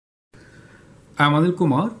I'm Anil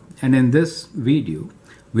Kumar, and in this video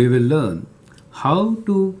we will learn how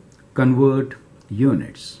to convert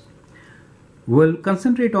units. We'll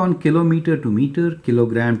concentrate on kilometer to meter,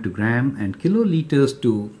 kilogram to gram, and kiloliters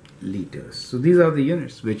to liters. So these are the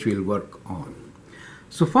units which we'll work on.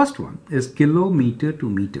 So first one is kilometer to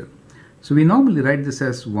meter. So we normally write this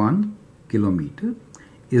as 1 kilometer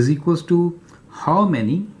is equals to how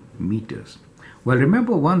many meters? Well,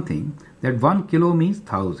 remember one thing, that 1 kilo means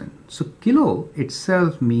 1000. So kilo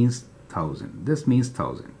itself means 1000. This means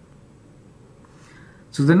 1000.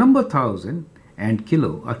 So the number 1000 and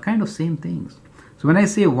kilo are kind of same things. So when I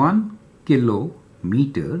say 1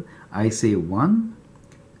 kilometer, I say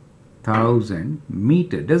 1000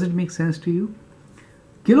 meter. Does it make sense to you?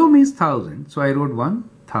 Kilo means 1000, so I wrote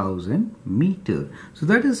 1000 meter. So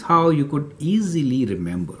that is how you could easily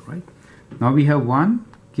remember, right? Now we have 1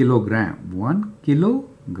 kilogram. 1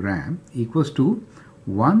 kilogram equals to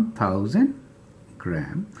 1000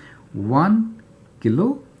 gram. 1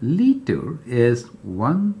 kiloliter is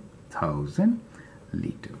 1000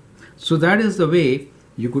 liter. So that is the way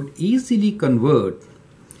you could easily convert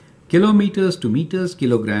kilometers to meters,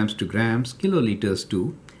 kilograms to grams, kiloliters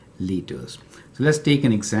to liters. So let's take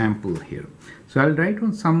an example here. So I'll write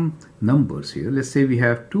on some numbers here. Let's say we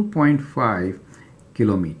have 2.5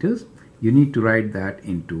 kilometers. You need to write that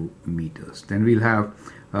into meters. Then we'll have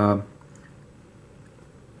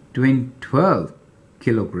 12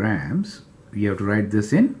 kilograms. We have to write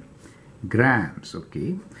this in grams,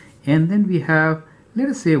 okay? And then we have, let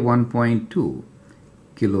us say 1.2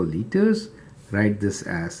 kiloliters. Write this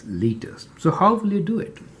as liters. So how will you do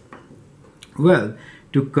it? Well,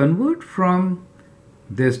 to convert from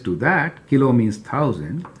this to that, kilo means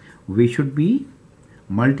 1000, we should be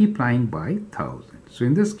multiplying by 1000. So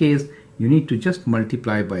in this case, you need to just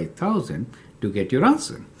multiply by 1000 to get your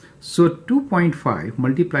answer. So 2.5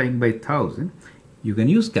 multiplying by 1000, you can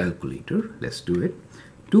use calculator. Let's do it.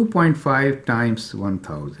 2.5 times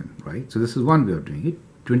 1000, right? So this is one way of doing it.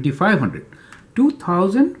 2500.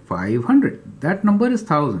 2500. That number is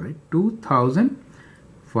 1000, right?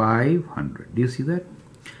 2500. Do you see that?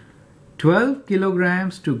 12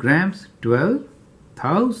 kilograms to grams,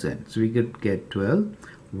 12,000. So we could get 12.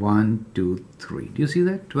 1, 2, 3. Do you see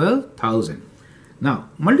that? 12,000. Now,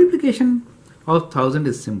 multiplication of 1000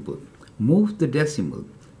 is simple. Move the decimal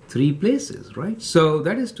 3 places, right? So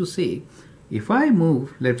that is to say, if I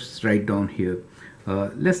move, let's write down here,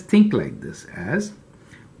 let's think like this as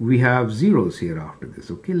we have zeros here after this,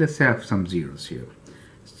 okay? Let's have some zeros here.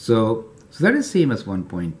 So that is same as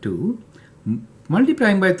 1.2.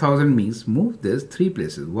 Multiplying by 1000 means move this 3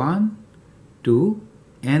 places, 1, 2,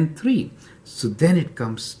 and 3. So then it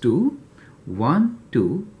comes to 1,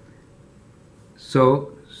 2.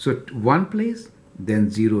 So 1 place,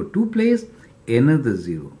 then 0, 2 place, another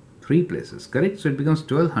 0, 3 places, correct? So it becomes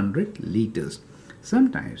 1200 liters.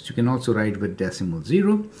 Sometimes you can also write with decimal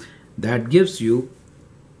 0. That gives you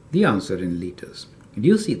the answer in liters. Do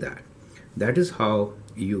you see that? That is how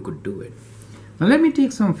you could do it. Now let me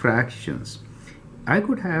take some fractions. I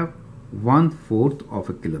could have 1/4 of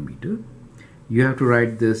a kilometer. You have to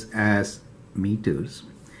write this as meters,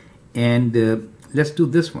 and let's do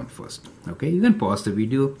this one first, okay? You can pause the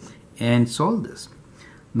video and solve this.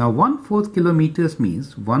 Now 1/4 kilometers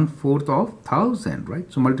means 1/4 of 1000, right?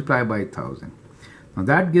 So multiply by 1000. Now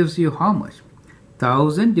that gives you how much?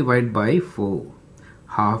 1000 divided by 4.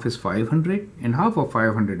 Half is 500 and half of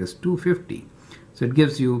 500 is 250. So it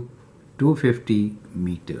gives you 250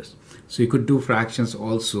 meters. So you could do fractions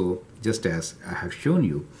also, just as I have shown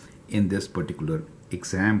you in this particular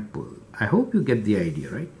example. I hope you get the idea,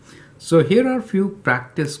 right? So here are a few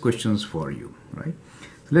practice questions for you, right?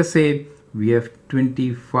 So let's say we have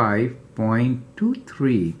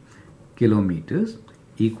 25.23 kilometers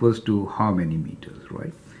equals to how many meters,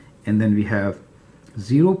 right? And then we have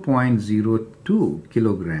 0.02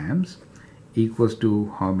 kilograms equals to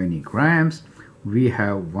how many grams? We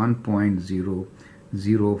have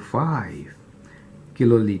 1.005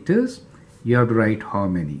 kiloliters. You have to write how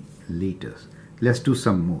many liters. Let's do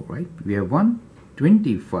some more, right? We have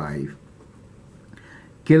 125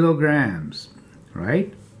 kilograms,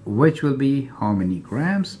 right? Which will be how many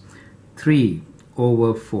grams?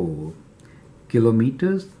 3/4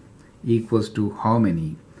 kilometers equals to how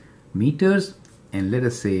many meters? And let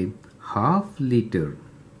us say half liter,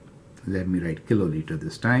 let me write kiloliter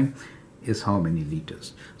this time, is how many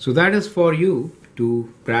liters. So that is for you to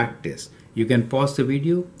practice. You can pause the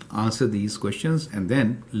video, answer these questions, and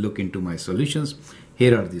then look into my solutions.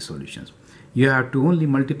 Here are the solutions. You have to only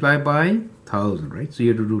multiply by 1000, right? So you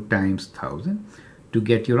have to do times 1000 to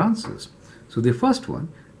get your answers. So the first one,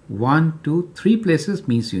 1, 2, 3 places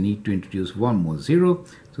means you need to introduce one more 0.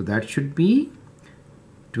 So that should be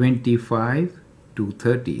 25 to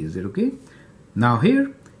 30. Is it okay? Now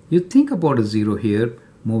here, you think about a 0 here,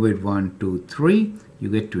 move it 1, 2, 3, you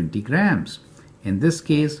get 20 grams. In this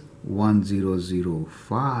case,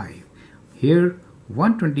 1005. Here,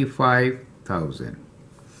 125,000.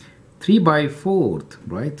 3 by 4th,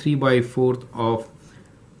 right? 3 by 4th of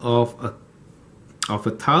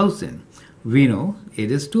 1,000. We know it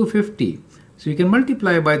is 250. So you can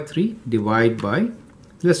multiply by 3, divide by,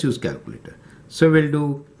 let's use calculator. So we'll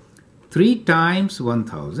do 3 times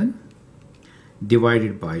 1,000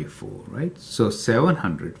 divided by 4, right? So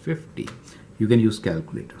 750. You can use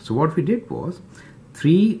calculator. So what we did was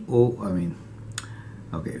we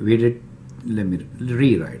did, let me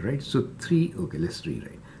rewrite, right? So let's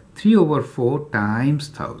rewrite. 3 over 4 times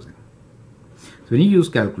 1,000. So when you use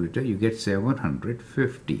calculator, you get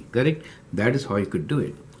 750, correct? That is how you could do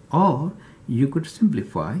it. Or you could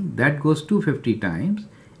simplify, that goes 250 times,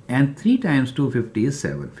 and 3 times 250 is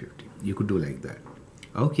 750. You could do like that.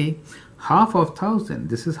 Okay, half of 1,000,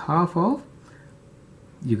 this is half of,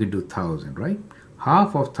 you could do 1,000, right?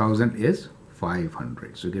 Half of 1,000 is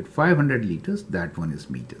 500. So you get 500 liters, that one is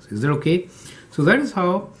meters. Is that okay? So that is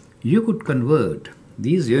how you could convert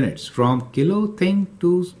these units from kilo thing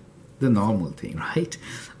to the normal thing, right?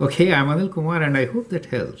 Okay, I'm Anil Kumar and I hope that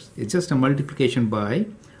helps. It's just a multiplication by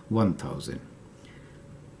 1,000.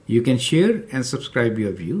 You can share and subscribe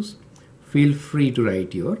your views. Feel free to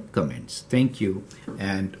write your comments. Thank you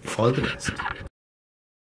and all the best.